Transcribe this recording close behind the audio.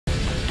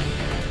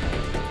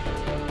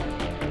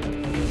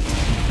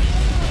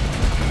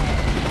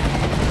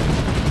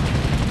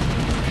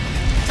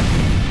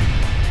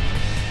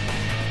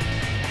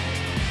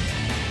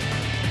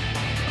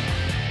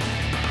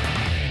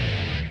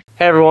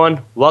Hey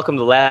everyone, welcome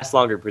to Last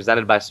Longer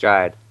presented by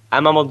Stride.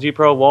 I'm MLG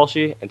Pro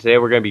Walshy, and today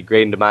we're going to be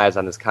grading Demiize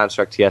on this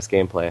Construct TS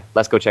gameplay.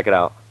 Let's go check it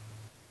out.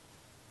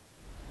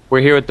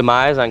 We're here with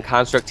Demiize on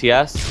Construct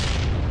TS.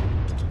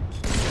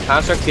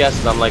 Construct TS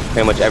is unlike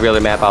pretty much every other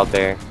map out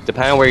there.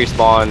 Depending on where you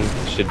spawn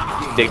should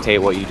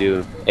dictate what you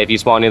do. If you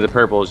spawn near the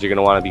purples, you're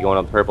going to want to be going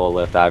up the purple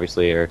lift,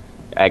 obviously, or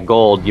at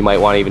gold, you might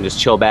want to even just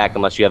chill back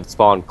unless you have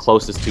spawn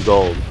closest to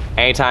gold.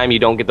 Anytime you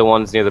don't get the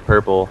ones near the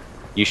purple,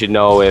 you should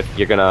know if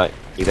you're going to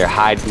either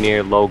hide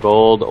near low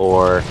gold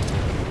or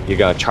you're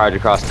going to charge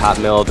across top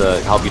mill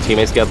to help your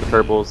teammates get up the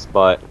purples.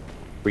 But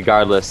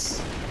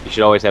regardless, you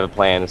should always have a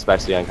plan,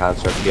 especially on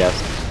Construct TS.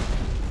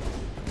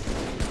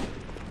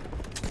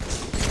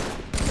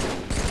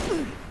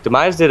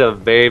 Demiize did a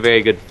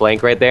very good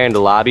flank right there in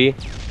the lobby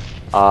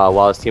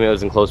while his teammate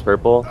was in close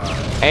purple.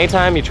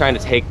 Anytime you're trying to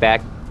take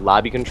back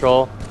lobby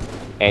control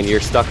and you're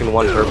stuck in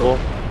one purple,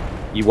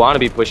 you want to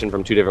be pushing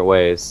from two different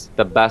ways.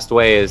 The best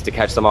way is to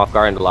catch them off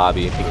guard in the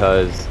lobby,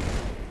 because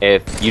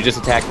if you just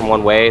attack from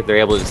one way, they're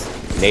able to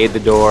just nade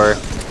the door,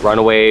 run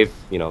away,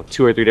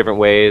 two or three different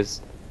ways,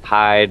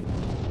 hide.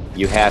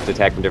 You have to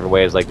attack from different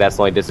ways. Like, that's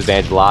the only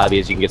disadvantage of the lobby,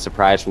 is you can get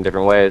surprised from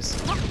different ways.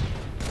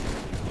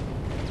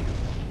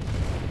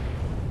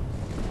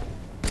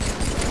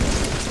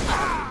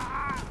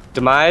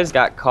 Demiize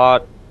got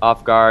caught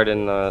off guard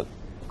in a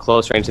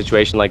close range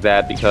situation like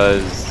that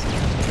because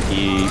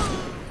he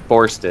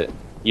forced it.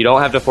 You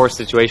don't have to force a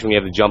situation when you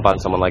have to jump on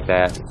someone like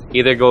that.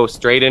 Either go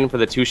straight in for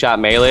the two-shot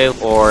melee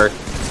or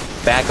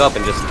back up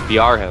and just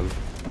VR him.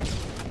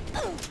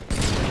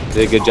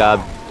 Did a good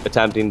job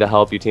attempting to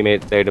help your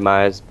teammate there,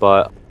 Demiize,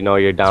 but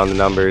you're down the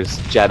numbers.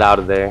 Jet out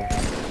of there.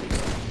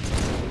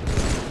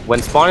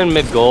 When spawning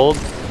mid-gold,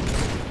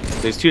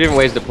 there's two different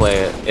ways to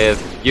play it.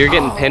 If you're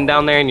getting pinned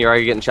down there and you're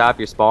already getting shot off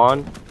your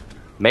spawn,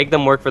 make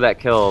them work for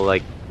that kill.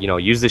 Like,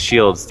 use the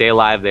shield, stay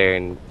alive there,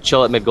 and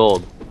chill at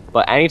mid-gold.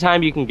 But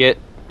anytime you can get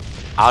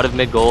out of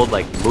mid-gold,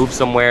 like move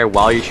somewhere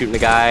while you're shooting the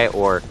guy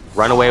or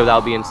run away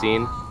without being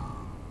seen,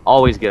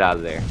 always get out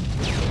of there.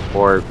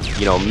 Or,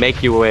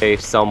 make your way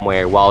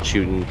somewhere while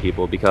shooting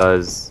people,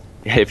 because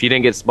if you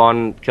didn't get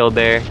spawn killed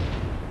there,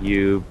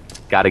 you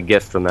got a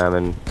gift from them,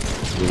 and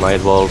you might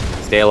as well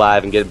stay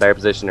alive and get a better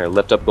position or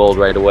lift up gold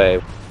right away.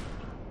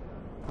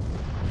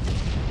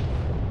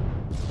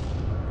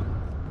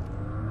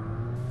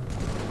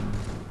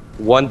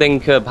 One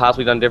thing could have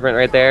possibly done different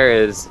right there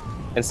is,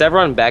 instead of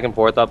running back and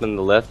forth up in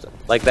the lift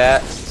like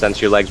that,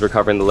 since your legs were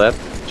covering the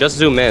lift, just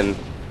zoom in.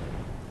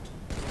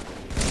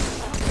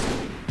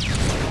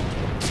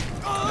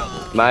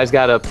 Demiize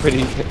got a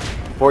pretty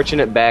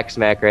fortunate back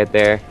smack right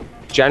there.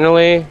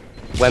 Generally,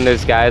 when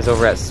there's guys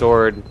over at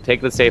sword,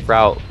 take the safe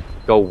route,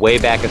 go way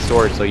back at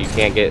sword so you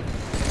can't get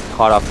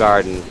caught off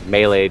guard and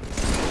meleeed.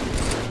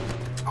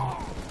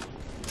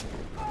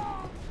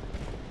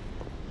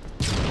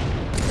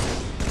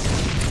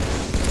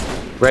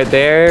 Right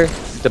there,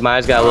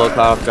 Demiize got a little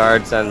caught off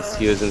guard since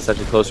he was in such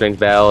a close range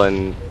battle,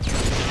 and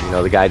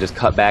the guy just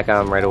cut back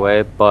on him right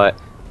away. But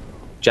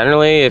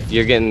generally, if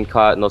you're getting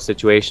caught in those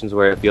situations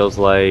where it feels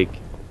like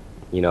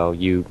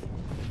you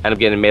end up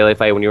getting a melee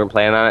fight when you weren't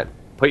planning on it,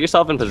 put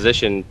yourself in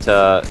position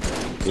to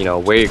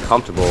where you're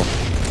comfortable.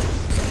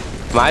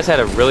 Demiize had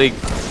a really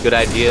good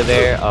idea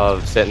there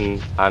of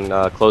sitting on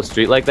a close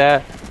street like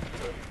that,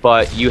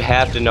 but you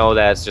have to know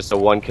that it's just a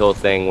one kill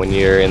thing when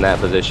you're in that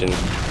position.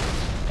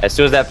 As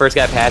soon as that first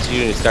guy passes you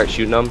and you start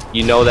shooting him,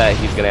 you know that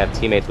he's going to have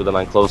teammates with him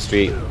on close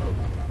street.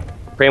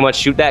 Pretty much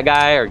shoot that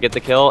guy or get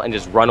the kill and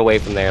just run away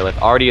from there. Like,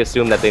 already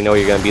assume that they know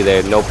you're going to be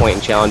there. No point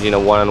in challenging a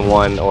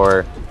one-on-one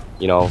or,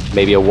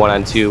 maybe a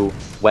one-on-two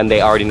when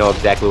they already know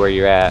exactly where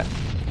you're at.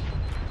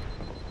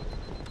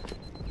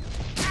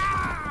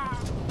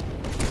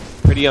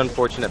 Pretty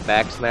unfortunate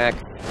back smack,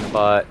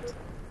 but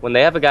when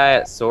they have a guy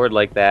at sword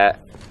like that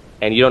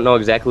and you don't know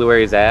exactly where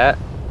he's at,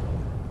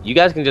 you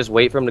guys can just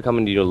wait for him to come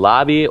into your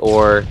lobby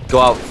or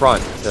go out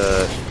front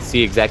to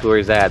see exactly where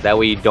he's at. That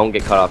way you don't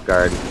get caught off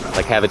guard.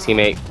 Like, have a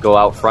teammate go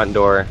out front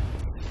door,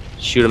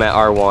 shoot him at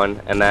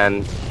R1, and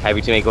then have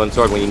your teammate go in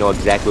sword when you know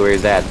exactly where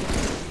he's at.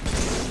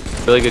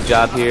 Really good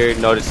job here,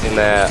 noticing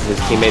that his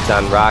teammates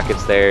on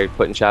rockets there,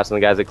 putting shots on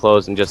the guys that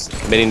close and just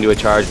committing to a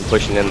charge and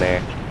pushing in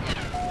there.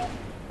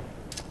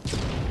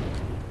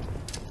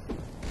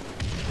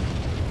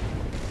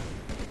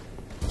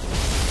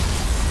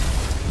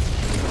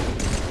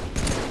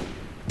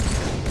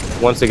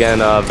 Once again,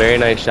 very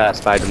nice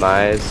shots by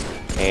Demiize,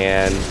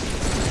 and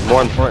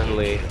more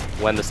importantly,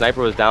 when the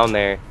sniper was down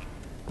there,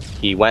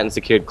 he went and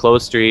secured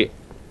close street,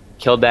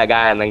 killed that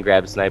guy, and then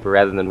grabbed a sniper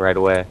rather than right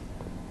away.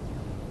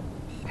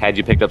 Had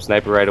you picked up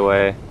sniper right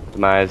away,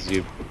 Demiize,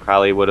 you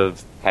probably would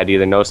have had to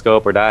either no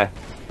scope or die.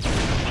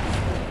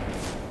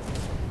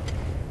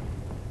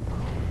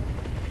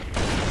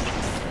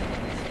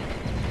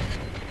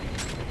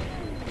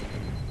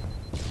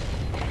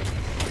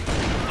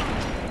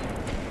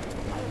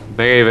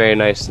 Very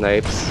nice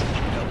snipes.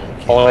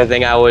 Only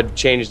thing I would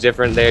change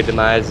different there,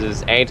 Demiize,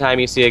 is anytime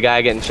you see a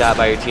guy getting shot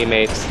by your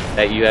teammates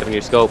that you have in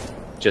your scope,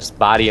 just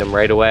body him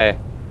right away.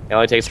 It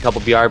only takes a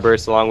couple BR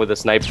bursts along with a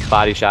snipe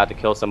body shot to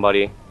kill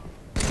somebody.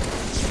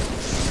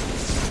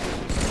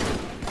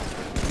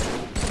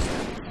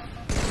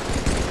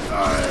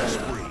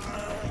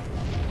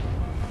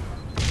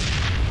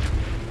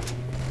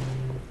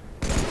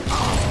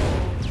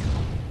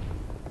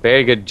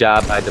 Very good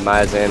job by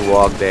Demiize and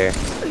Wog there.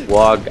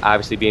 Wog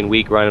obviously being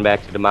weak, running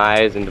back to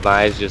Demiize, and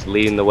Demiize just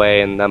leading the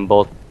way, and them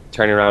both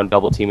turning around,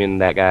 double teaming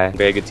that guy.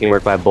 Very good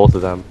teamwork by both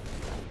of them.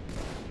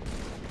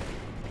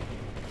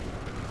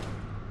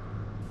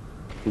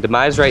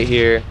 Demiize right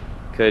here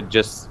could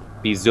just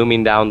be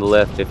zooming down the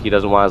lift if he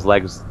doesn't want his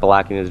legs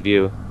blocking his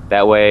view.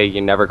 That way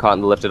you're never caught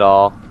in the lift at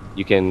all.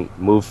 You can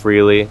move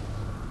freely.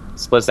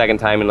 Split second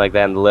timing like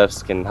that in the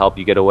lifts can help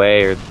you get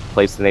away or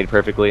place the nade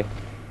perfectly.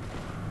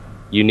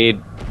 You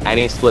need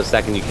any split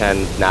second you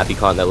can not be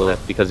caught in that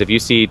lift, because if you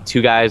see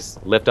two guys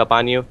lift up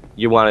on you,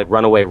 you want to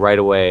run away right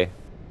away.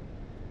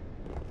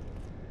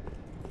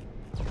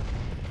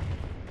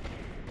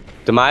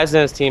 Demiize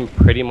and his team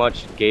pretty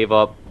much gave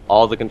up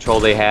all the control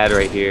they had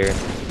right here,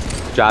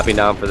 dropping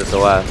down for this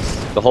OS.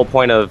 The whole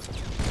point of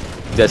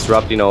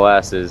disrupting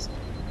OS is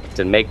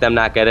to make them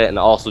not get it and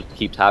also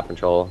keep top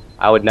control.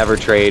 I would never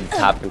trade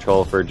top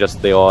control for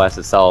just the OS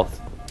itself.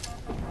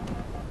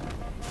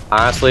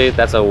 Honestly,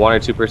 that's a 1 or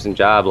 2 person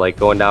job, like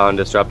going down and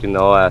disrupting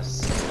the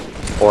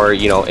OS. Or,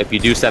 you know, if you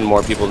do send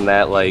more people than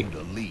that, like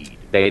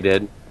they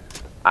did,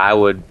 I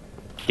would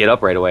get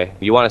up right away.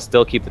 You want to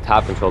still keep the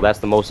top control. That's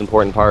the most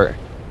important part.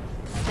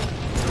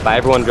 By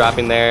everyone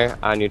dropping there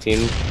on your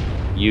team,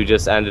 you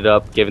just ended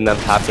up giving them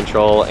top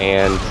control,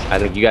 and I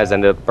think you guys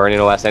ended up burning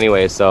OS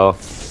anyway, so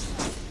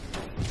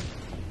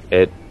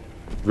it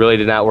really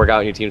did not work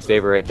out in your team's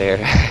favor right there.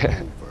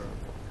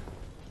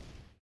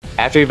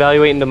 After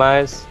evaluating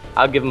Demiize,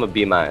 I'll give him a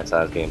B- on his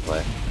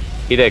gameplay.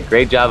 He did a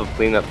great job of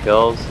cleaning up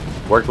kills,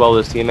 worked well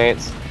with his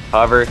teammates.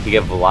 However, he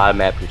gave a lot of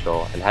map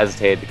control and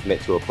hesitated to commit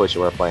to a push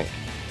or a flank.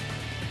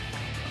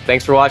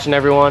 Thanks for watching,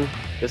 everyone.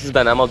 This has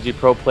been MLG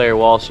Pro player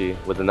Walshy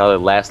with another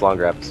Last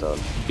Longer episode.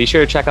 Be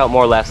sure to check out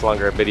more Last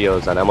Longer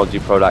videos on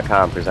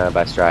MLGpro.com presented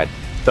by Stride.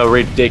 The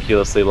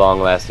ridiculously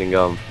long-lasting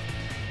gum.